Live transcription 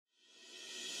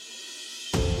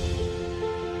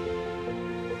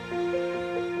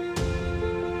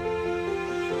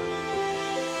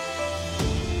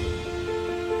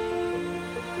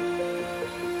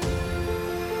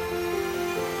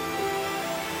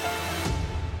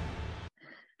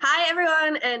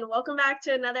and welcome back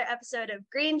to another episode of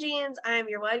Green Jeans. I'm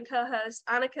your one co-host,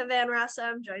 Annika Van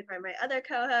Rossum, joined by my other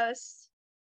co-host,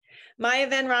 Maya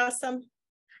Van Rossum.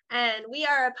 And we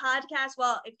are a podcast.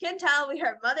 Well, if you can tell, we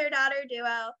are a mother-daughter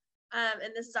duo.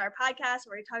 And this is our podcast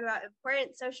where we talk about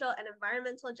important social and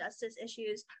environmental justice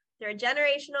issues through a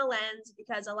generational lens,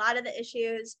 because a lot of the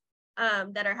issues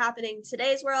that are happening in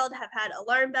today's world have had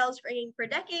alarm bells ringing for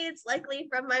decades, likely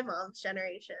from my mom's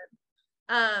generation.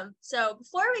 So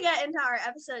before we get into our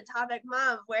episode topic,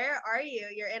 Mom, where are you?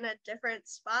 You're in a different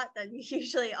spot than you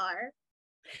usually are.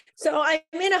 So I'm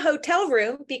in a hotel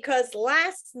room because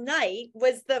last night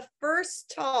was the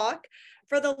first talk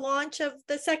for the launch of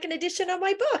the second edition of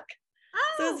my book.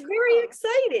 Oh, so it's very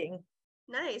exciting.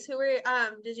 Nice. Who were,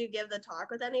 did you give the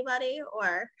talk with anybody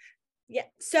or? Yeah.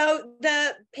 So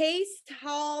the Pace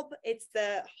Halb, it's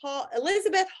the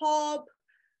Elizabeth Halb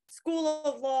School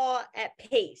of Law at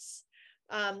Pace.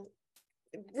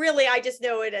 Really, I just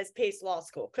know it as Pace Law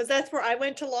School because that's where I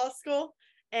went to law school.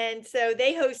 And so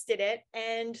they hosted it.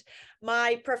 And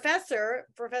my professor,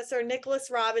 Professor Nicholas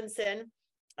Robinson,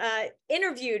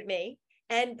 interviewed me.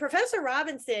 And Professor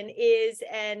Robinson is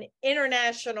an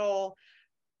international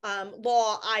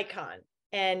law icon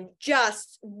and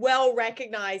just well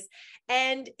recognized.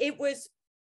 And it was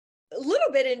a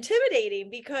little bit intimidating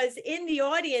because in the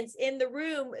audience, in the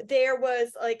room, there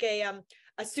was like a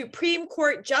Supreme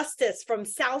Court justice from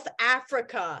South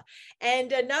Africa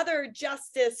and another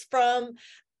justice from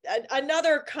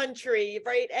another country,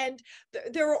 right? And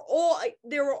there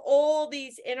were all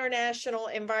these international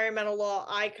environmental law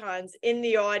icons in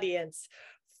the audience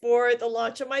for the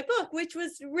launch of my book, which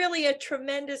was really a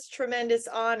tremendous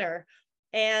honor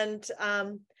and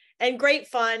great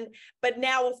fun. But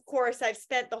now, of course, I've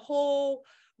spent the whole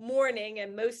morning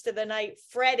and most of the night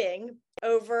fretting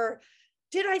over,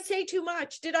 did I say too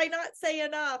much? Did I not say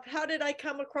enough? How did I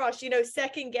come across?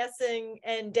 Second guessing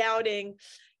and doubting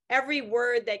every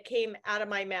word that came out of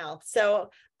my mouth. So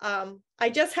I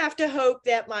just have to hope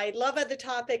that my love of the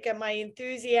topic and my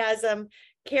enthusiasm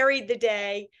carried the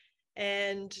day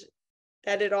and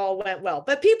that it all went well.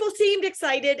 But people seemed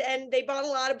excited and they bought a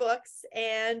lot of books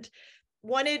and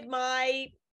wanted my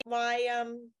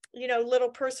little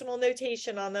personal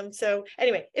notation on them. So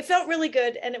anyway, it felt really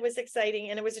good and it was exciting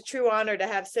and it was a true honor to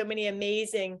have so many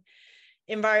amazing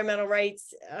environmental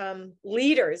rights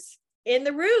leaders in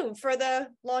the room for the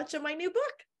launch of my new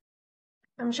book.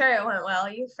 I'm sure it went well.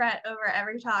 You fret over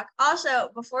every talk. Also,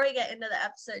 before we get into the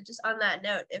episode, just on that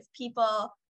note, if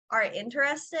people are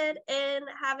interested in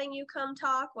having you come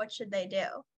talk, what should they do?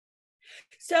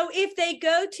 So if they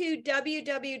go to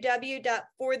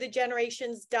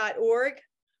www.forthegenerations.org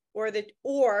or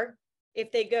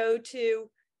if they go to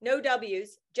no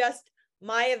W's, just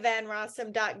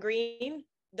mayavanrossum.green,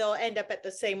 they'll end up at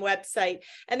the same website.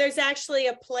 And there's actually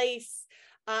a place,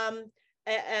 a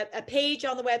page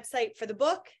on the website for the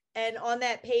book. And on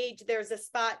that page, there's a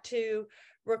spot to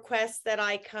request that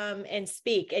I come and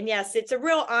speak. And yes, it's a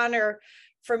real honor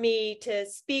for me to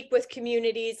speak with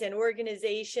communities and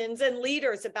organizations and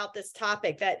leaders about this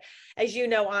topic that, as you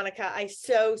know, Annika, I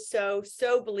so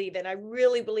believe in. I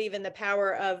really believe in the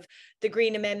power of the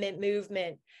Green Amendment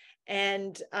movement.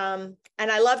 And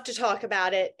I love to talk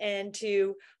about it and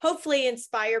to hopefully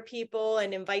inspire people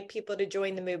and invite people to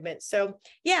join the movement. So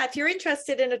yeah, if you're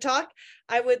interested in a talk,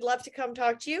 I would love to come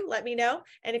talk to you. Let me know.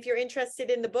 And if you're interested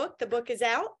in the book is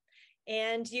out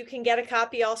and you can get a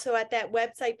copy also at that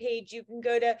website page. You can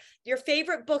go to your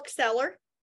favorite bookseller,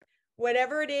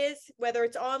 whatever it is, whether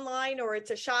it's online or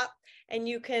it's a shop, and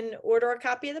you can order a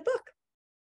copy of the book.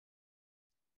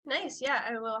 Nice. Yeah.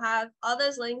 And we'll have all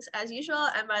those links as usual.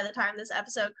 And by the time this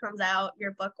episode comes out,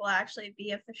 your book will actually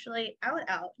be officially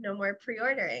out. No more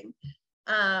pre-ordering.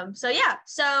 So yeah.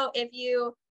 So if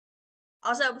you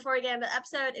also, before we get into the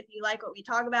episode, if you like what we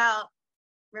talk about,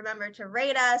 remember to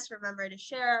rate us, remember to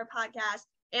share our podcast.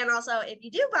 And also, if you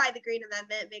do buy the Green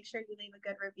Amendment, make sure you leave a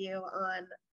good review on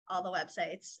all the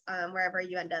websites, wherever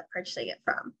you end up purchasing it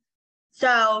from.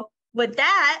 So with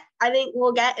that, I think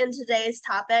we'll get into today's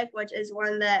topic, which is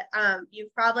one that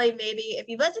you've probably if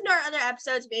you've listened to our other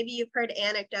episodes, maybe you've heard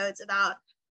anecdotes about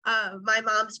my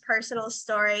mom's personal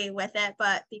story with it.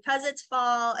 But because it's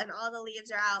fall and all the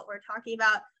leaves are out, we're talking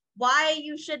about why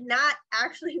you should not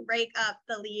actually rake up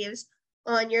the leaves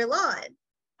on your lawn.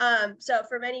 So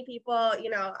for many people,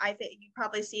 I think you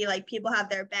probably see like people have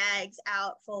their bags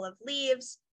out full of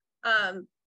leaves.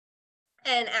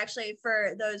 And actually,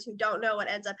 for those who don't know what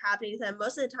ends up happening to them,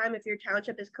 most of the time, if your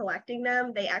township is collecting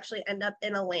them, they actually end up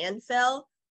in a landfill.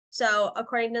 So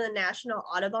according to the National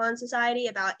Audubon Society,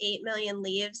 about 8 million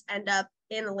leaves end up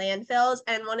in landfills.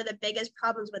 And one of the biggest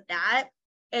problems with that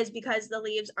is because the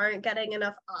leaves aren't getting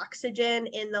enough oxygen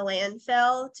in the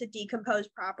landfill to decompose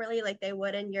properly like they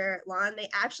would in your lawn. They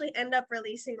actually end up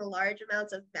releasing large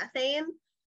amounts of methane.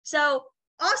 So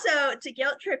also, to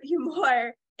guilt trip you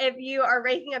more, if you are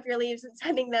raking up your leaves and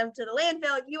sending them to the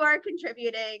landfill, you are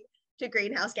contributing to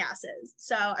greenhouse gases.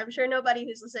 So I'm sure nobody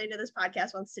who's listening to this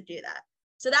podcast wants to do that.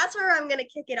 So that's where I'm going to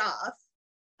kick it off.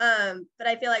 But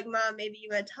I feel like, Mom, maybe you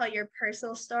would tell your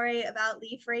personal story about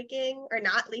leaf raking or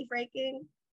not leaf raking.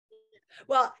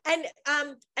 Well, and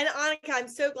Annika, I'm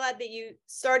so glad that you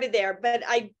started there, but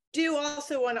I do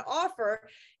also want to offer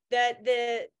that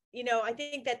I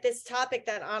think that this topic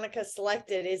that Annika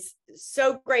selected is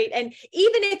so great. And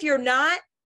even if you're not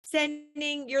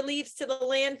sending your leaves to the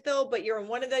landfill, but you're in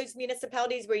one of those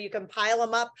municipalities where you can pile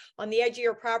them up on the edge of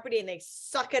your property and they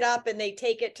suck it up and they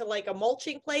take it to like a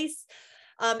mulching place,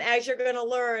 as you're going to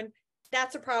learn,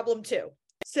 that's a problem too.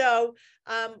 So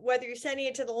whether you're sending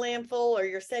it to the landfill or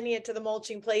you're sending it to the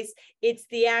mulching place, it's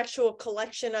the actual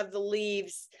collection of the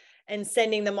leaves and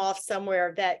sending them off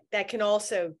somewhere that can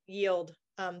also yield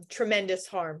tremendous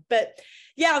harm. But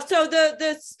yeah, so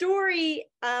the story,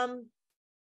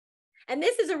 and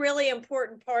this is a really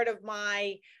important part of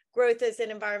my growth as an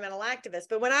environmental activist.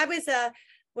 But when I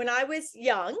was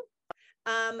young,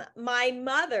 my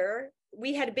mother,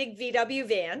 we had a big VW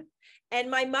van, and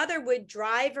my mother would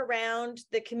drive around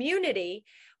the community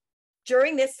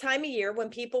during this time of year when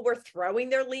people were throwing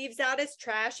their leaves out as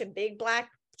trash in big black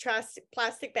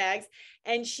plastic bags,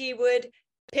 and she would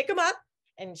pick them up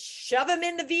and shove them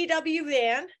in the VW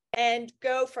van and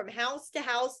go from house to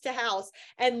house to house.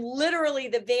 And literally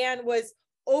the van was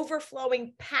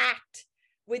overflowing, packed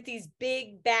with these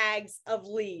big bags of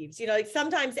leaves. Like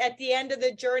sometimes at the end of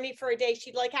the journey for a day,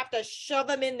 she'd like have to shove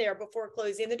them in there before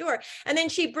closing the door. And then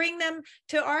she'd bring them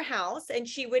to our house and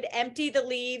she would empty the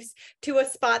leaves to a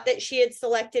spot that she had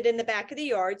selected in the back of the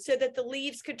yard so that the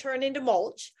leaves could turn into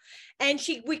mulch. And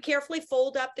she would carefully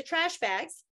fold up the trash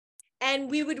bags and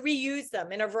we would reuse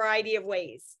them in a variety of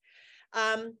ways.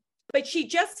 But she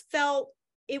just felt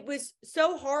it was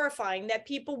so horrifying that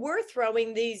people were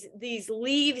throwing these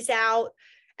leaves out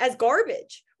as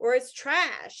garbage or as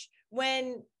trash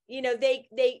when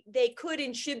they could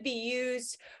and should be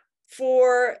used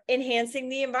for enhancing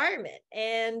the environment.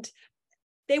 And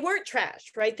they weren't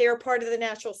trash, right? They were part of the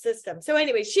natural system. So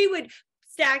anyway, she would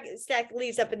stack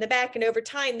leaves up in the back, and over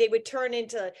time they would turn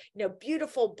into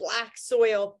beautiful black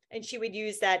soil, and she would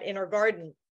use that in her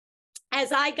garden.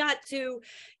 As I got to,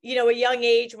 a young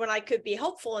age when I could be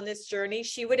helpful in this journey,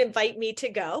 she would invite me to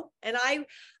go, and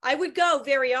I would go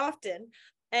very often.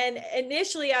 And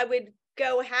initially I would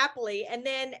go happily. And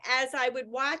then as I would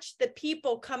watch the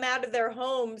people come out of their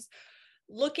homes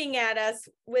looking at us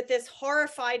with this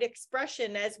horrified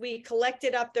expression as we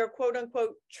collected up their quote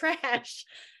unquote trash,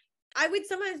 I would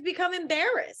sometimes become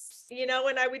embarrassed,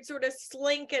 and I would sort of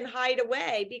slink and hide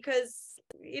away because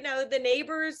the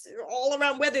neighbors all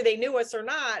around, whether they knew us or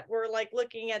not, were like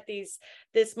looking at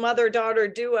this mother-daughter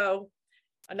duo,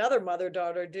 another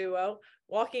mother-daughter duo,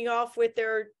 walking off with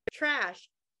their trash.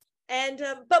 And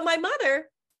but my mother,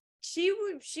 she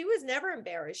was never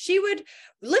embarrassed. She would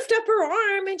lift up her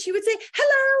arm and she would say,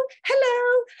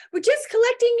 hello, we're just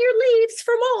collecting your leaves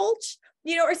for mulch,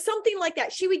 or something like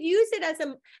that. She would use it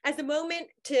as a moment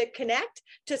to connect,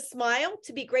 to smile,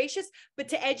 to be gracious, but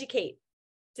to educate,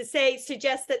 to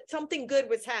suggest that something good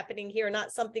was happening here,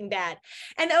 not something bad.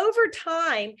 And over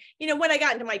time, when I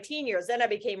got into my teen years, then I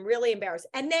became really embarrassed.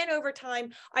 And then over time,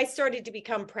 I started to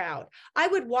become proud. I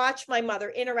would watch my mother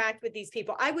interact with these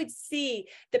people. I would see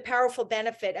the powerful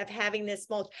benefit of having this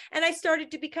mulch. And I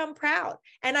started to become proud.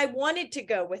 And I wanted to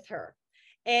go with her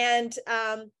and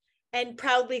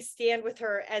proudly stand with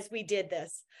her as we did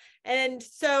this. And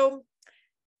so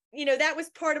that was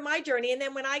part of my journey. And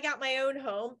then when I got my own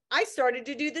home, I started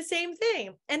to do the same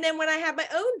thing. And then when I had my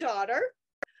own daughter,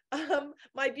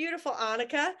 my beautiful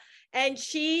Annika, and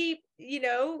she,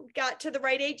 got to the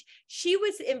right age, she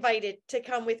was invited to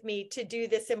come with me to do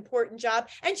this important job.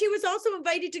 And she was also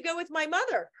invited to go with my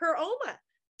mother, her Oma,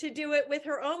 to do it with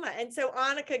her Oma. And so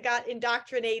Annika got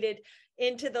indoctrinated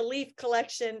into the leaf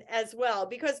collection as well,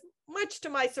 because much to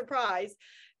my surprise,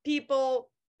 people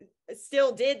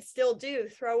still do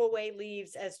throw away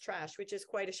leaves as trash, which is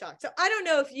quite a shock. So I don't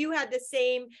know if you had the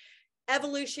same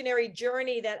evolutionary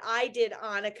journey that I did,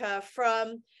 Annika,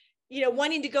 from,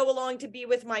 wanting to go along to be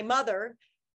with my mother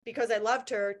because I loved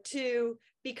her, to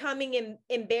becoming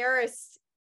embarrassed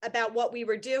about what we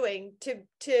were doing, to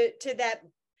that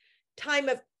time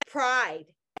of pride,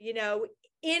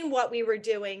 in what we were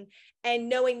doing, and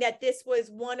knowing that this was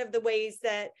one of the ways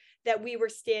that we were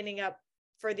standing up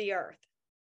for the earth.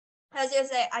 I was gonna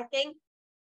say, I think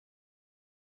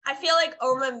I feel like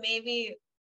Oma maybe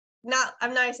not,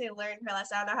 I'm not gonna say learn her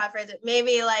lesson, I don't know how to phrase it.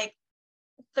 Maybe like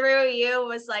through you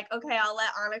was like, okay, I'll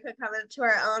let Annika come into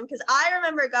her own. Cause I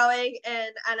remember going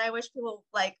and I wish people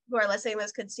like who are listening to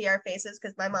this could see our faces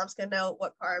because my mom's gonna know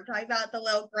what car I'm talking about, the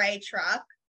little gray truck.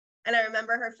 And I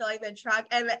remember her filling the truck.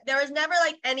 And there was never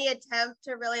like any attempt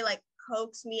to really like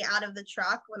coax me out of the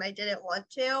truck when I didn't want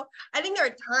to. I think there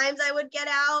were times I would get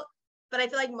out, but I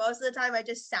feel like most of the time I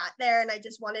just sat there and I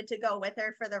just wanted to go with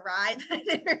her for the ride. I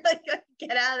didn't really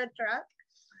get out of the truck.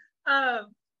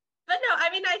 But no,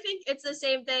 I mean, I think it's the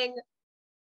same thing.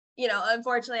 You know,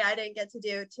 unfortunately, I didn't get to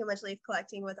do too much leaf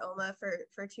collecting with Oma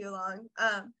for too long.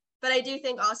 But I do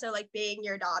think also like being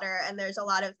your daughter, and there's a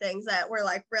lot of things that were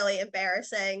like really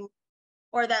embarrassing,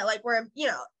 or that like were, you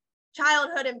know,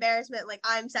 childhood embarrassment. Like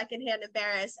I'm secondhand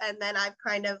embarrassed, and then I've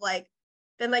kind of like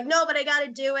been like, no, but I got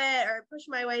to do it or push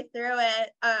my way through it,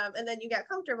 and then you get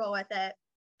comfortable with it.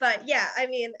 But yeah, I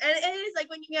mean, and it is like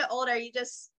when you get older, you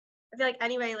just I feel like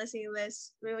anybody listening to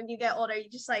this, I mean, when you get older, you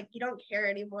just like you don't care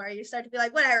anymore. You start to be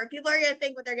like, whatever, people are gonna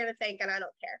think what they're gonna think, and I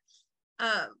don't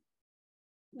care.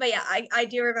 But yeah, I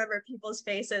do remember people's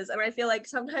faces, and I feel like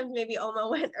sometimes maybe Oma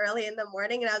went early in the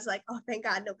morning, and I was like, oh, thank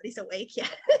God nobody's awake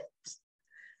yet.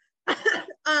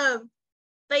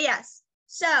 But yes,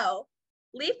 so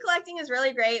leaf collecting is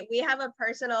really great. We have a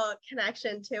personal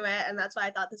connection to it, and that's why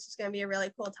I thought this was going to be a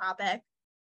really cool topic.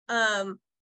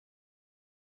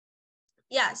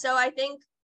 Yeah, so I think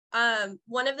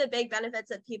one of the big benefits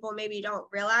that people maybe don't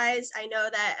realize, I know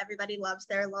that everybody loves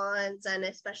their lawns, and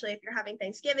especially if you're having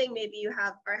Thanksgiving, maybe you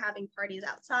are having parties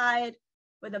outside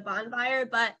with a bonfire,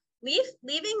 but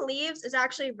leaving leaves is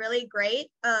actually really great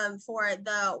for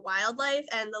the wildlife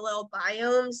and the little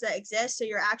biomes that exist. So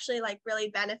you're actually like really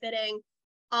benefiting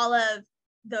all of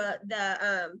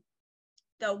the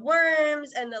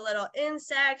worms and the little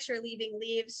insects. You're leaving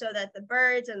leaves so that the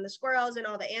birds and the squirrels and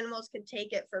all the animals can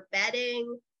take it for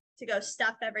bedding, to go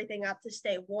stuff everything up to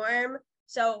stay warm.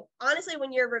 So honestly,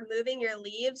 when you're removing your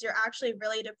leaves, you're actually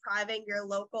really depriving your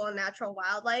local and natural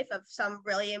wildlife of some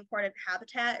really important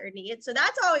habitat or needs. So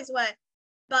that's always what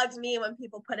bugs me when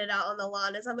people put it out on the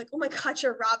lawn, is I'm like, oh my God,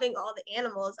 you're robbing all the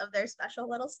animals of their special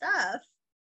little stuff.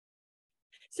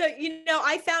 So, you know,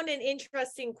 I found an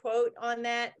interesting quote on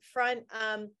that front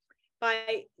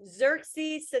by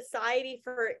Xerces Society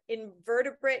for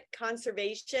Invertebrate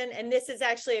Conservation. And this is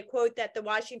actually a quote that the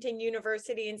Washington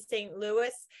University in St.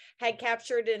 Louis had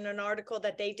captured in an article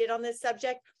that they did on this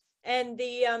subject. And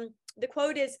the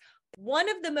quote is, "One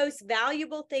of the most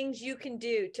valuable things you can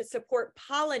do to support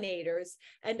pollinators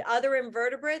and other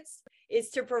invertebrates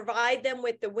is to provide them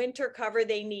with the winter cover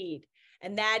they need.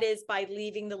 And that is by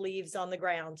leaving the leaves on the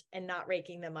ground and not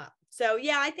raking them up." So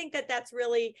yeah, I think that that's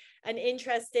really an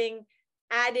interesting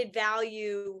added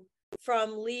value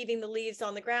from leaving the leaves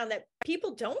on the ground that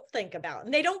people don't think about.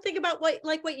 And they don't think about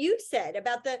what you said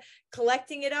about the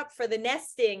collecting it up for the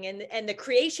nesting and the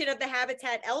creation of the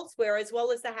habitat elsewhere, as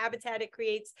well as the habitat it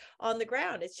creates on the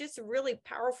ground. It's just a really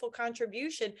powerful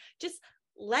contribution. Just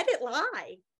let it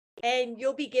lie and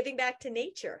you'll be giving back to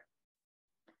nature.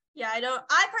 Yeah,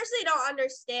 I personally don't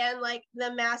understand like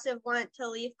the massive want to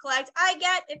leaf collect. I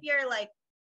get if you're like,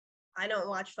 I don't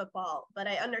watch football, but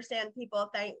I understand people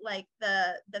think like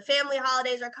the family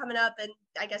holidays are coming up, and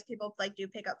I guess people like do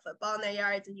pick up football in their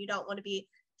yards, and you don't want to be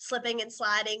slipping and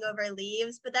sliding over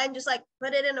leaves, but then just like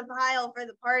put it in a pile for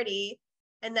the party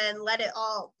and then let it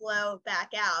all blow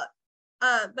back out.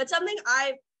 But something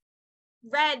I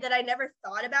read that I never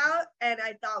thought about and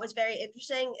I thought was very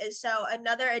interesting is, so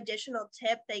another additional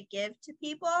tip they give to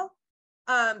people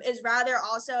is rather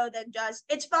also than just,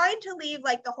 it's fine to leave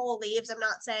like the whole leaves. I'm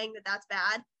not saying that that's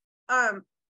bad.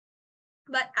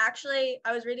 But actually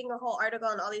I was reading a whole article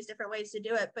on all these different ways to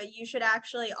do it, but you should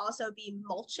actually also be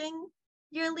mulching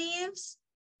your leaves.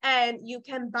 And you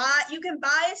can buy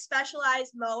a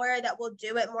specialized mower that will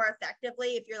do it more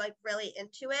effectively if you're like really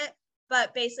into it.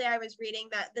 But basically I was reading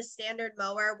that the standard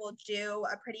mower will do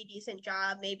a pretty decent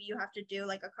job. Maybe you have to do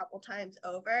like a couple times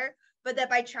over, but that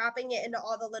by chopping it into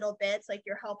all the little bits, like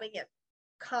you're helping it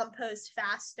compost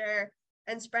faster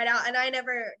and spread out. And I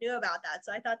never knew about that.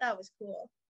 So I thought that was cool.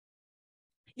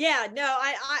 Yeah, no,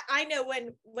 I know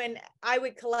when I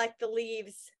would collect the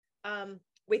leaves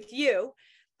with you,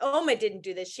 Oma didn't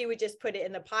do this. She would just put it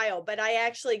in the pile, but I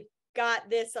actually got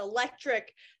this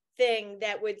electric thing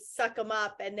that would suck them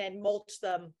up and then mulch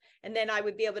them. And then I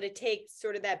would be able to take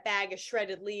sort of that bag of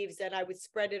shredded leaves and I would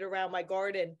spread it around my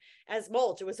garden as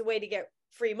mulch. It was a way to get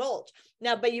free mulch.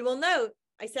 Now, but you will note,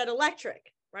 I said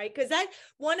electric, right? Because that's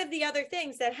one of the other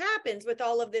things that happens with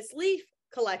all of this leaf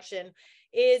collection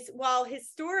is, while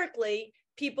historically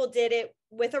people did it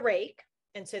with a rake,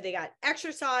 And so they got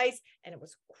exercise, and it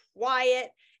was quiet,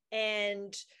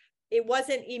 and it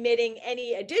wasn't emitting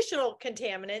any additional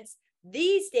contaminants.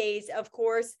 These days, of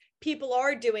course, people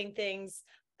are doing things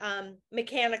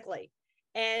mechanically,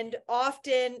 and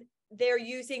often they're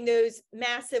using those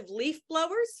massive leaf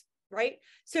blowers, right?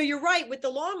 So you're right, with the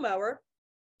lawnmower,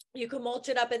 you can mulch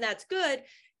it up and that's good.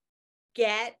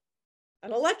 Get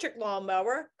an electric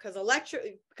lawnmower,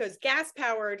 because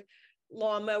gas-powered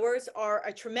lawnmowers are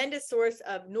a tremendous source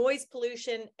of noise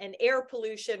pollution and air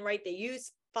pollution, right? They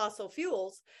use fossil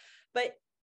fuels. But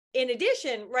in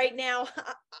addition, right now,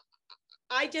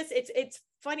 it's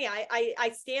funny.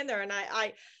 I stand there and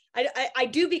I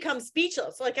do become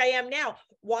speechless, like I am now,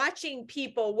 watching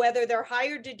people, whether they're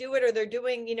hired to do it or they're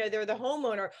doing, they're the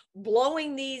homeowner,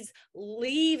 blowing these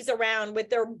leaves around with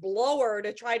their blower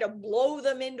to try to blow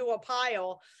them into a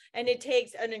pile. And it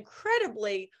takes an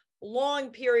incredibly long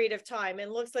period of time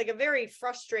and looks like a very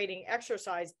frustrating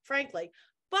exercise, frankly.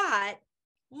 But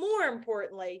more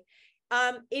importantly,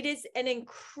 it is an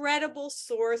incredible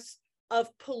source of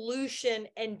pollution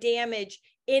and damage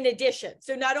in addition.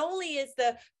 So not only is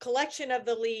the collection of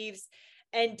the leaves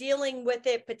and dealing with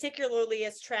it, particularly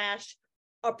as trash,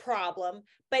 a problem,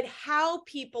 but how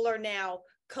people are now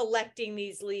collecting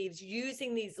these leaves,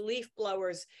 using these leaf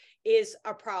blowers, is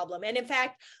a problem. And in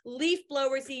fact, leaf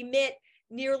blowers emit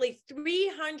nearly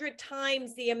 300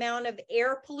 times the amount of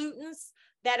air pollutants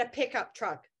that a pickup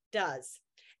truck does.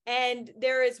 And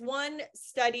there is one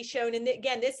study shown, and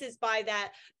again, this is by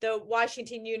the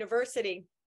Washington University.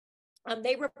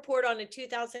 They report on a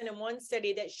 2001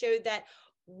 study that showed that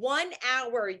 1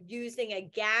 hour using a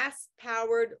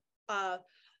gas-powered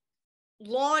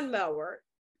lawnmower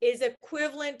is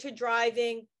equivalent to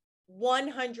driving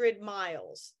 100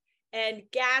 miles. And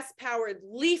gas-powered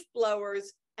leaf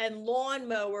blowers and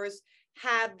lawnmowers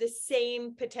have the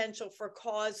same potential for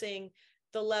causing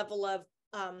the level of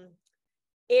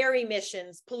air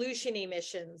emissions, pollution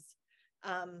emissions,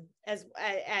 as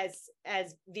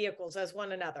vehicles, as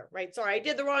one another, right? Sorry, I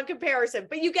did the wrong comparison,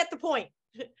 but you get the point.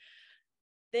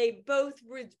 They both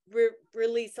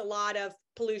release a lot of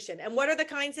pollution. And what are the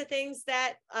kinds of things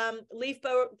that leaf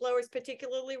blowers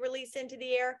particularly release into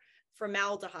the air?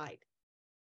 Formaldehyde,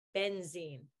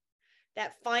 benzene,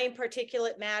 that fine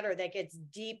particulate matter that gets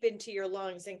deep into your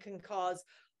lungs and can cause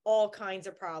all kinds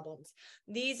of problems.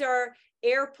 These are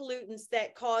air pollutants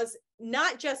that cause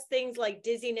not just things like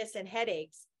dizziness and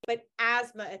headaches, but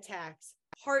asthma attacks,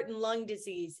 heart and lung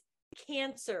disease,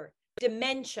 cancer,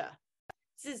 dementia.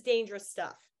 This is dangerous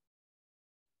stuff.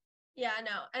 Yeah, I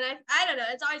know. And I don't know,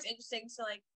 it's always interesting. So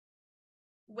like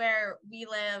where we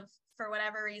live, for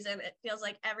whatever reason, it feels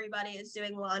like everybody is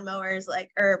doing lawnmowers,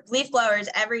 or leaf blowers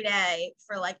every day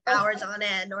for like hours on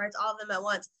end, or it's all of them at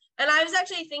once. And I was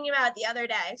actually thinking about it the other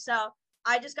day. So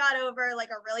I just got over like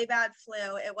a really bad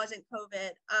flu. It wasn't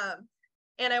COVID.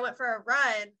 And I went for a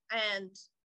run, and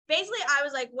basically I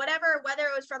was like, whatever, whether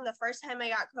it was from the first time I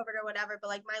got COVID or whatever, but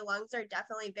like my lungs are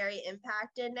definitely very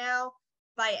impacted now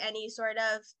by any sort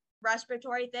of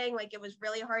respiratory thing. Like it was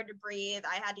really hard to breathe.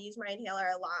 I had to use my inhaler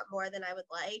a lot more than I would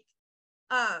like.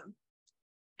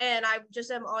 And I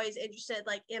just am always interested,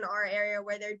 like in our area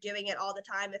where they're doing it all the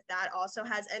time, if that also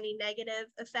has any negative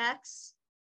effects,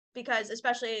 because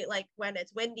especially like when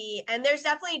it's windy, and there's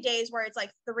definitely days where it's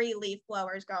like 3 leaf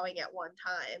blowers going at one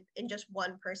time in just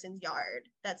one person's yard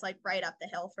that's like right up the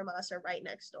hill from us or right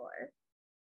next door.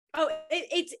 Oh,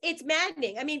 it's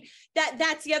maddening. I mean,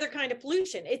 that's the other kind of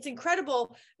pollution. It's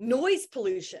incredible noise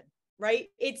pollution, right?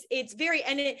 It's very,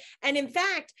 and in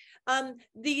fact,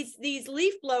 these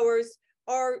leaf blowers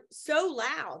are so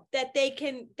loud that they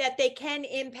can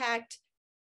impact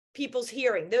people's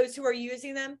hearing. Those who are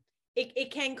using them,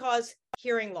 it can cause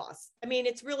hearing loss. I mean,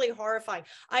 it's really horrifying.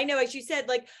 I know, as you said,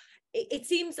 like it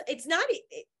seems it's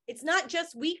not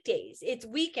just weekdays, it's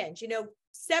weekends.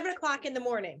 7 o'clock in the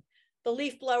morning, the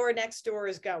leaf blower next door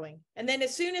is going. And then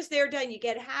as soon as they're done, you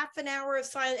get half an hour of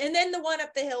silence. And then the one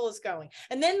up the hill is going.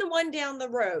 And then the one down the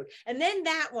road. And then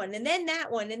that one. And then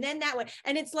that one. And then that one.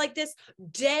 And it's like this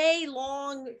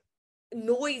day-long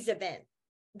noise event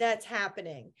that's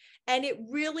happening. And it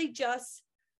really just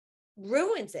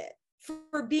ruins it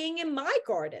for being in my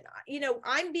garden.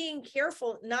 I'm being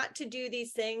careful not to do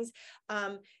these things.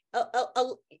 I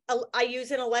use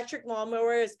an electric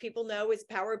lawnmower, as people know, is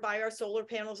powered by our solar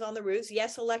panels on the roofs.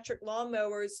 Yes, electric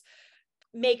lawnmowers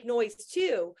make noise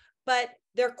too, but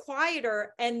they're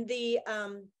quieter, and the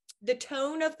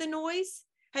tone of the noise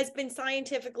has been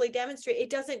scientifically demonstrated. It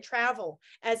doesn't travel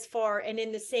as far and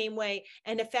in the same way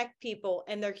and affect people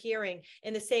and their hearing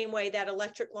in the same way that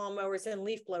electric lawnmowers and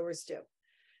leaf blowers do.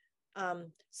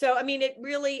 So, I mean,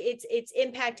 it's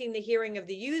impacting the hearing of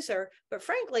the user, but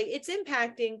frankly, it's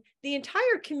impacting the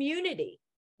entire community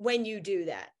when you do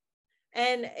that.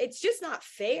 And it's just not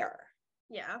fair.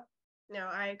 Yeah, no,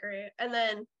 I agree. And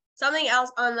then something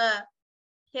else on the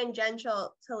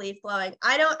tangential to leaf blowing.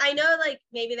 I know like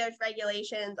maybe there's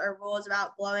regulations or rules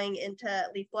about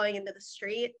leaf blowing into the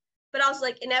street, but also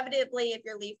like inevitably if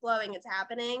you're leaf blowing, it's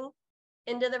happening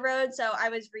into the road. So I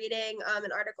was reading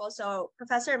an article. So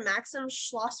Professor Maxim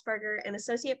Schlossberger, an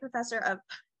associate professor of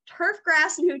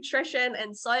turfgrass nutrition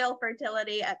and soil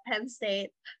fertility at Penn State.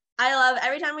 I love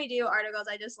every time we do articles,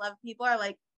 I just love people are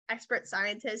like expert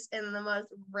scientists in the most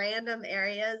random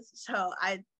areas. So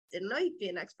I didn't know you'd be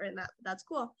an expert in that, but that's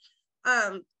cool.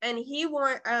 And he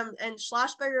warned, and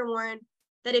Schlossberger warned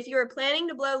that if you were planning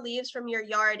to blow leaves from your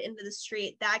yard into the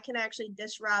street, that can actually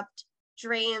disrupt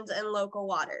drains and local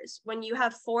waters. When you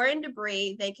have foreign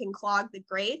debris, they can clog the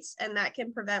grates, and that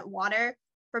can prevent water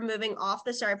from moving off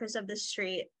the surface of the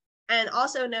street. And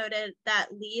also noted that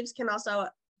the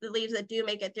leaves that do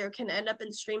make it through can end up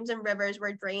in streams and rivers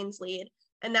where drains lead,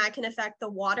 and that can affect the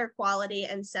water quality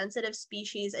and sensitive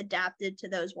species adapted to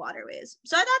those waterways.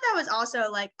 So I thought that was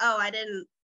also like, oh, I didn't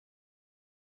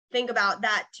think about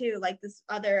that too, like this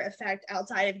other effect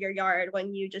outside of your yard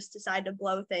when you just decide to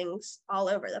blow things all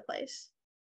over the place.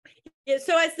 Yeah,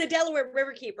 so as the Delaware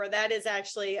Riverkeeper, that is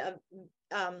actually a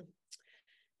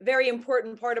very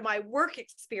important part of my work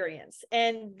experience.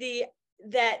 And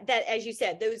that as you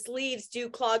said, those leaves do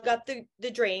clog up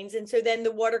the drains, and so then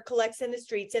the water collects in the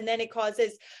streets, and then it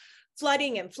causes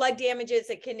flooding and flood damages.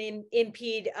 It can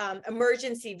impede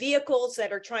emergency vehicles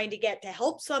that are trying to get to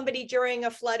help somebody during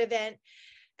a flood event.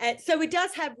 And so it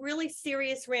does have really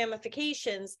serious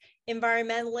ramifications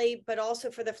environmentally, but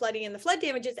also for the flooding and the flood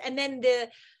damages. And then the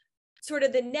sort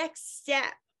of the next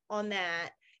step on that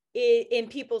in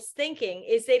people's thinking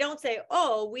is they don't say,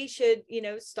 oh, we should,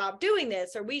 stop doing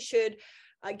this, or we should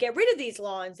get rid of these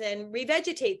lawns and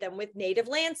revegetate them with native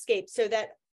landscapes so that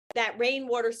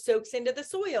rainwater soaks into the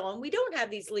soil and we don't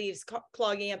have these leaves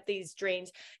clogging up these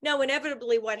drains. No,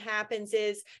 inevitably what happens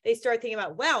is they start thinking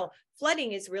about, well,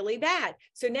 flooding is really bad.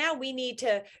 So now we need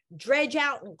to dredge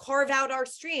out and carve out our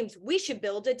streams. We should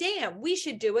build a dam. We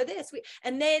should do this.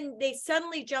 And then they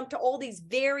suddenly jump to all these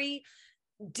very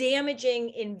damaging,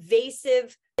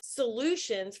 invasive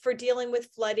solutions for dealing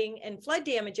with flooding and flood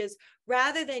damages,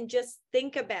 rather than just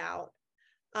think about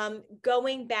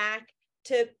going back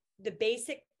to the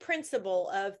basic principle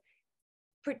of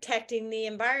protecting the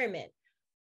environment,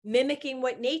 mimicking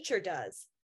what nature does,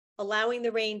 allowing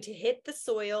the rain to hit the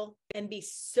soil and be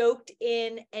soaked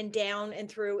in and down and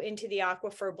through into the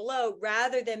aquifer below,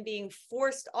 rather than being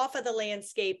forced off of the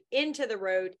landscape into the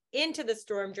road, into the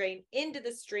storm drain, into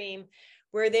the stream,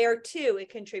 where there too it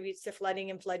contributes to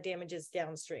flooding and flood damages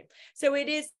downstream. So it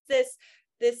is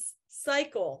this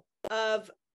cycle of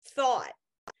thought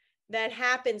that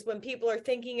happens when people are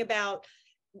thinking about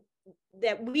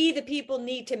that we, the people,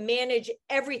 need to manage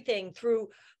everything through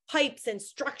pipes and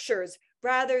structures,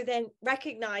 rather than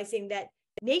recognizing that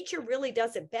nature really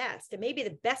does it best. And maybe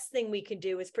the best thing we can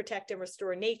do is protect and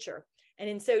restore nature. And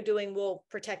in so doing, we'll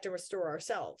protect and restore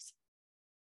ourselves.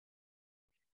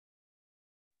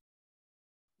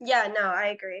 Yeah, no, I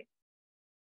agree.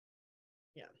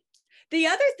 Yeah. The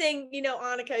other thing,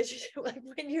 Annika, is like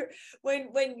when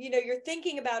you're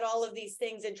thinking about all of these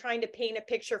things and trying to paint a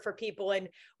picture for people in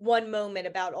one moment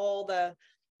about all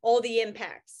the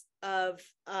impacts of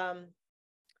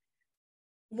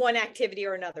one activity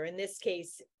or another. In this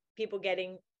case, people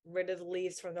getting rid of the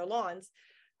leaves from their lawns.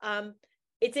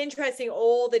 It's interesting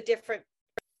all the different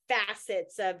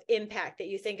facets of impact that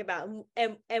you think about,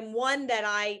 and one that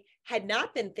I had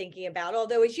not been thinking about,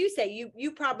 although as you say,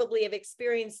 you probably have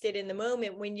experienced it in the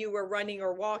moment when you were running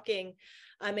or walking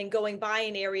and going by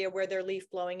an area where they're leaf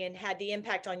blowing, and had the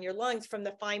impact on your lungs from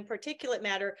the fine particulate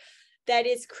matter that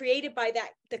is created by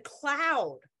the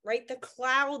cloud, right? The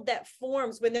cloud that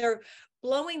forms when they're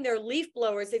blowing their leaf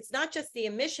blowers. It's not just the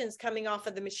emissions coming off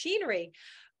of the machinery,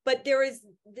 but there is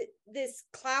this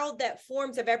cloud that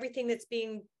forms of everything that's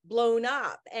being blown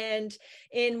up. And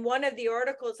in one of the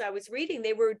articles I was reading,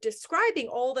 they were describing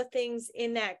all the things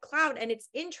in that cloud. And it's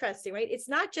interesting, right? It's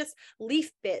not just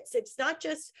leaf bits. It's not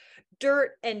just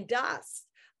dirt and dust,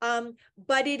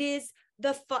 but it is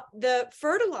the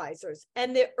fertilizers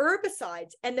and the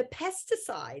herbicides and the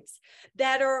pesticides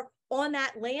that are on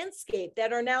that landscape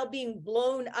that are now being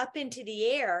blown up into the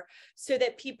air so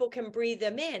that people can breathe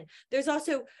them in. There's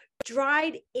also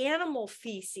dried animal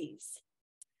feces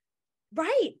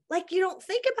Right. Like you don't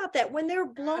think about that when they're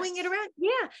blowing it around.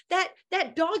 Yeah.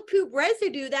 That dog poop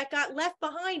residue that got left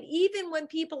behind, even when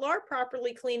people are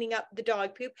properly cleaning up the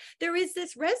dog poop, there is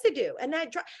this residue and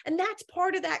that's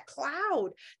part of that cloud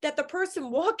that the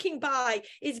person walking by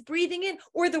is breathing in,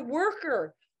 or the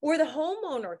worker or the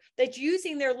homeowner that's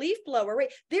using their leaf blower,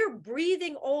 right? They're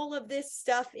breathing all of this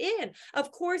stuff in.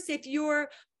 Of course, if you're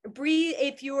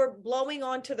blowing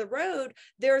onto the road,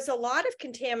 there's a lot of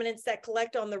contaminants that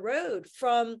collect on the road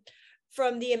from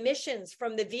the emissions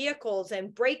from the vehicles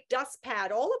and brake dust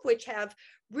pad, all of which have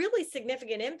really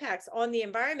significant impacts on the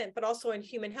environment, but also on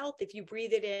human health if you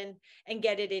breathe it in and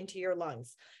get it into your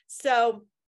lungs. So,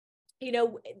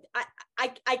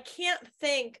 I can't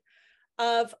think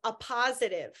of a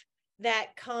positive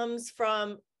that comes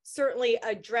from certainly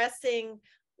addressing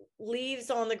leaves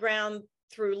on the ground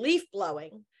through leaf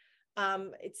blowing.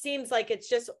 It seems like it's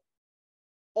just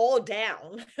all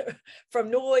down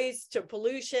from noise to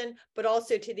pollution, but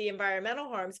also to the environmental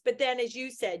harms. But then, as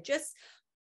you said, just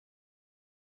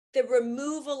the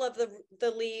removal of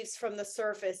the leaves from the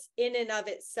surface in and of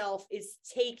itself is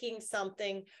taking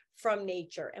something from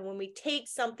nature. And when we take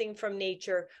something from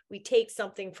nature, we take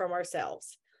something from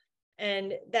ourselves.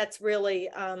 And that's really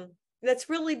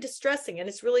distressing, and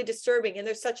it's really disturbing. And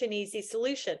there's such an easy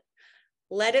solution.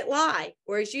 Let it lie.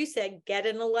 Or as you said, get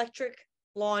an electric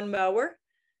lawn mower,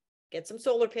 get some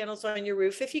solar panels on your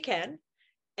roof if you can,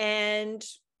 and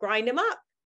grind them up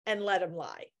and let them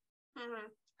lie. Mm-hmm.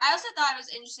 I also thought it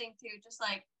was interesting too, just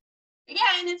like,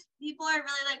 again, if people are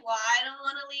really like, well, I don't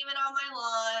want to leave it on my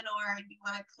lawn, or you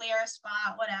want to clear a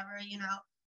spot, whatever,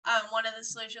 one of the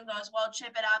solutions was, well,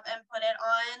 chip it up and put it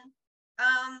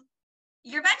on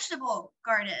your vegetable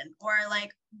garden, or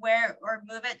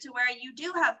move it to where you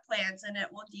do have plants and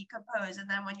it will decompose. And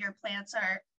then when your plants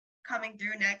are coming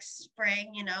through next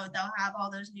spring, they'll have all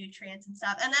those nutrients and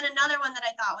stuff. And then another one that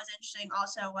I thought was interesting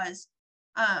also was,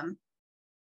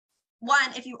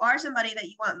 one, if you are somebody that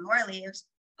you want more leaves,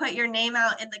 put your name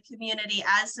out in the community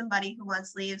as somebody who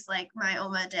wants leaves, like my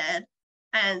Oma did,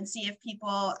 and see if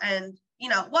people, and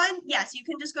one, yes, you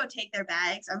can just go take their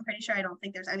bags. I'm pretty sure, I don't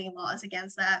think there's any laws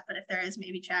against that, but if there is,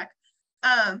 maybe check.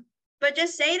 But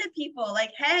just say to people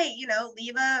like, hey,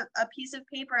 leave a piece of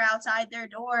paper outside their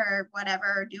door or whatever,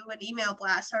 or do an email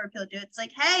blast, however people do it. It's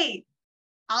like, hey,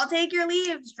 I'll take your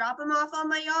leaves, drop them off on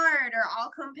my yard, or I'll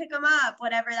come pick them up,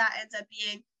 whatever that ends up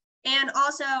being. And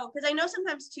also, because I know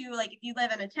sometimes too, like if you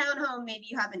live in a townhome, maybe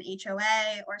you have an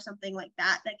HOA or something like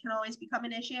that can always become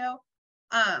an issue.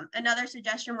 Another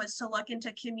suggestion was to look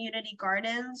into community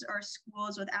gardens or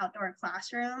schools with outdoor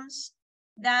classrooms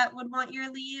that would want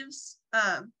your leaves.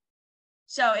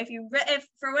 So if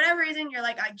for whatever reason you're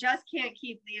like, I just can't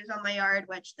keep leaves on my yard,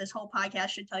 which this whole podcast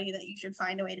should tell you that you should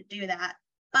find a way to do that.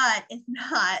 But if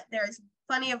not, there's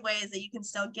plenty of ways that you can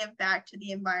still give back to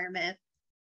the environment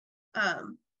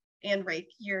and rake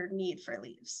your need for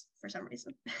leaves for some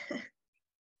reason.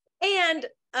 And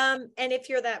if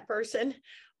you're that person,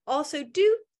 also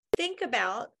do think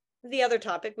about the other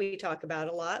topic we talk about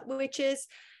a lot, which is,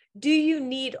 do you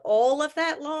need all of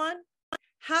that lawn?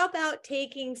 How about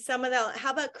taking some of that?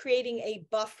 How about creating a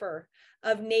buffer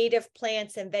of native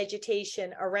plants and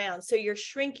vegetation around? So you're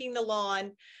shrinking the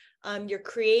lawn, you're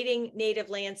creating native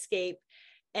landscape,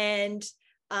 and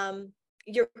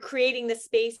you're creating the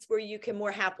space where you can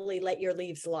more happily let your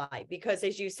leaves lie, because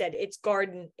as you said, it's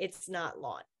garden, it's not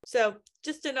lawn. So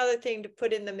just another thing to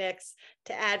put in the mix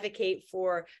to advocate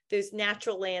for those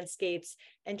natural landscapes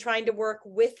and trying to work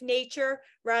with nature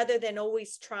rather than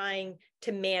always trying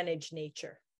to manage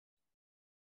nature.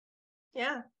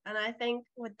 Yeah, and I think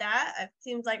with that, it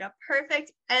seems like a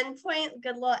perfect end point,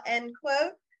 good little end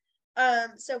quote.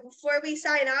 So before we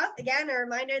sign off, again, a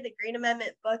reminder, the Green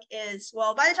Amendment book is,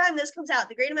 well, by the time this comes out,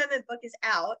 the Green Amendment book is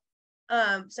out.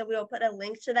 So we will put a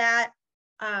link to that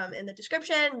in the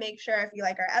description. Make sure if you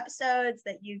like our episodes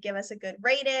that you give us a good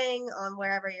rating on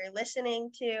wherever you're listening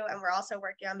to. And we're also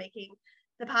working on making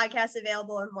the podcast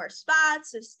available in more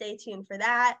spots, so stay tuned for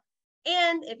that.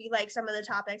 And if you like some of the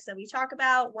topics that we talk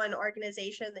about, one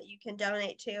organization that you can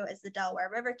donate to is the Delaware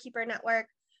Riverkeeper Network,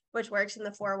 which works in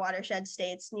the 4 watershed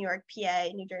states, New York, PA,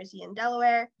 New Jersey, and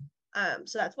Delaware.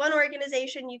 So that's one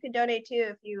organization you can donate to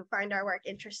if you find our work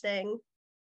interesting.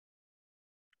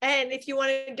 And if you want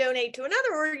to donate to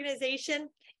another organization,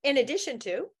 in addition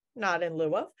to, not in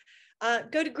lieu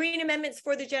of, go to Green Amendments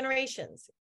for the Generations.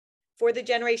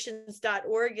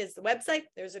 forthegenerations.org is the website.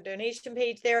 There's a donation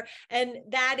page there. And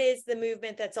that is the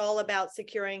movement that's all about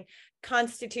securing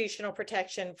constitutional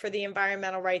protection for the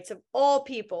environmental rights of all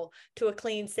people to a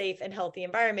clean, safe, and healthy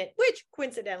environment, which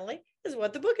coincidentally is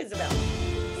what the book is about.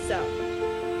 So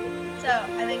So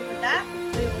I think with that,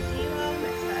 we will see you all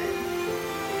next time.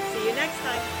 See you next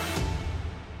time.